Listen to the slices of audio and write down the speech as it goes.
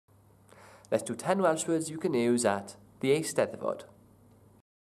Let's do 10 Welsh words you can use at the Eisteddfod.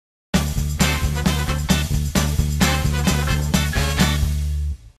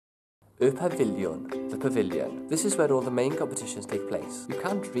 Y pavilion, the pavilion. This is where all the main competitions take place. You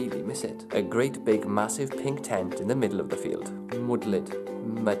can't really miss it. A great big massive pink tent in the middle of the field. Mwdlyd,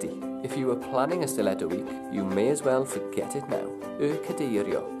 muddy. If you were planning a stiletto week, you may as well forget it now. Y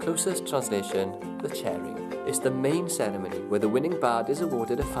cadeirio, closest translation, the chairing. It's the main ceremony where the winning bard is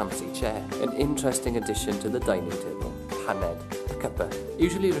awarded a fancy chair, an interesting addition to the dining table. Paned, a cuppa,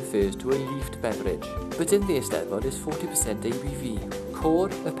 usually refers to a leafed beverage, but in the Eisteddfod is 40% ABV. Cor,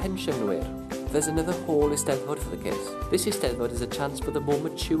 a pensionwyr. There's another whole Eisteddfod for the kids. This Eisteddfod is a chance for the more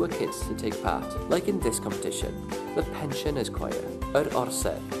mature kids to take part, like in this competition, the Pensioners Choir. Yr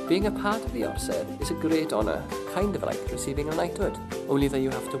orsedd. Being a part of the orsedd is a great honour, kind of like receiving a knighthood, only that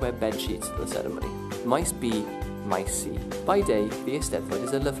you have to wear bed sheets to the ceremony. Maes B, Maes C. By day, the Eisteddfod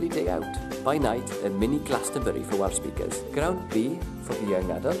is a lovely day out. By night, a mini Glastonbury for Welsh speakers. Ground B for the young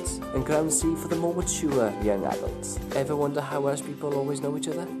adults, and Ground C for the more mature young adults. Ever wonder how Welsh people always know each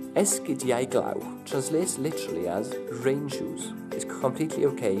other? Esgidiau glaw translates literally as rain shoes. It's completely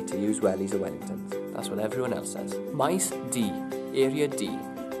okay to use wellies or Wellingtons. That's what everyone else says. Maes D, Area D.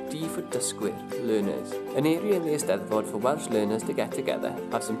 D for dysgwyr, learners. An area in the Eisteddfod for Welsh learners to get together,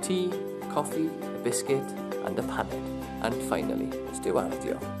 have some tea, coffee, a biscuit, and a paned. And finally,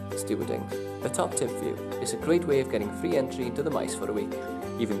 stewardio, stewarding. The top tip for you, it's a great way of getting free entry into the Maes for a week.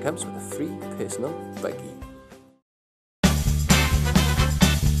 Even comes with a free personal buggy.